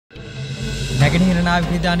නැගෙනහිර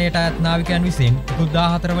නාවික විදානයට අයත් නාවිකයන් විසින්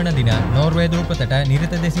 14 වන දින නෝර්වේ දූපතට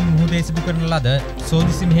නිරත දෙසින් මුහුදේ සිදු කරන ලද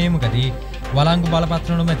සෝදිසි මෙහෙයුමකදී වළංගු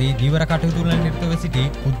බලපත්‍ර නොමැති දීවර කටයුතු වල නිරතව සිටි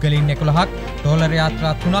පුද්ගලයන් 11ක් ට්‍රෝලර්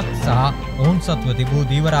යාත්‍රා 3ක් සහ ඔවුන් සතුව තිබූ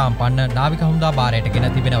දීවරාම් පන්න නාවික හමුදා භාරයට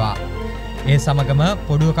ගෙන තිබෙනවා. ඒ සමගම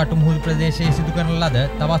පොඩුව කටු මුහුදු ප්‍රදේශයේ සිදු කරන ලද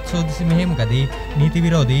තවත් සෝදිසි මෙහෙයුමකදී නීති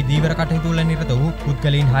විරෝධී දීවර කටයුතු වල නිරත වූ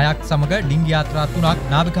පුද්ගලයන් 6ක් සමග ඩිංගි යාත්‍රා 3ක්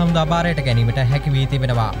නාවික හමුදා භාරයට ගැනීමට හැකි වී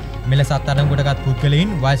තිබෙනවා. මෙලෙස අත්අඩංගුවටගත්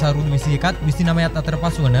පුද්ගලයන් වයස අවුරුදු 21ත් 29ත් අතර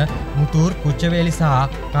පසුවන මුතූර් කුච්චවේලි සහ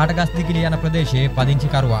කාටගස්දිකිලි යන ප්‍රදේශයේ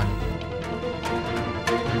පදිංචිකරුවන්.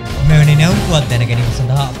 මෙවැනි නැවුම්පුවත් දැන ගැනීම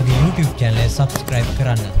සඳහා අපගේ YouTube channel එක subscribe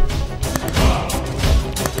කරන්න.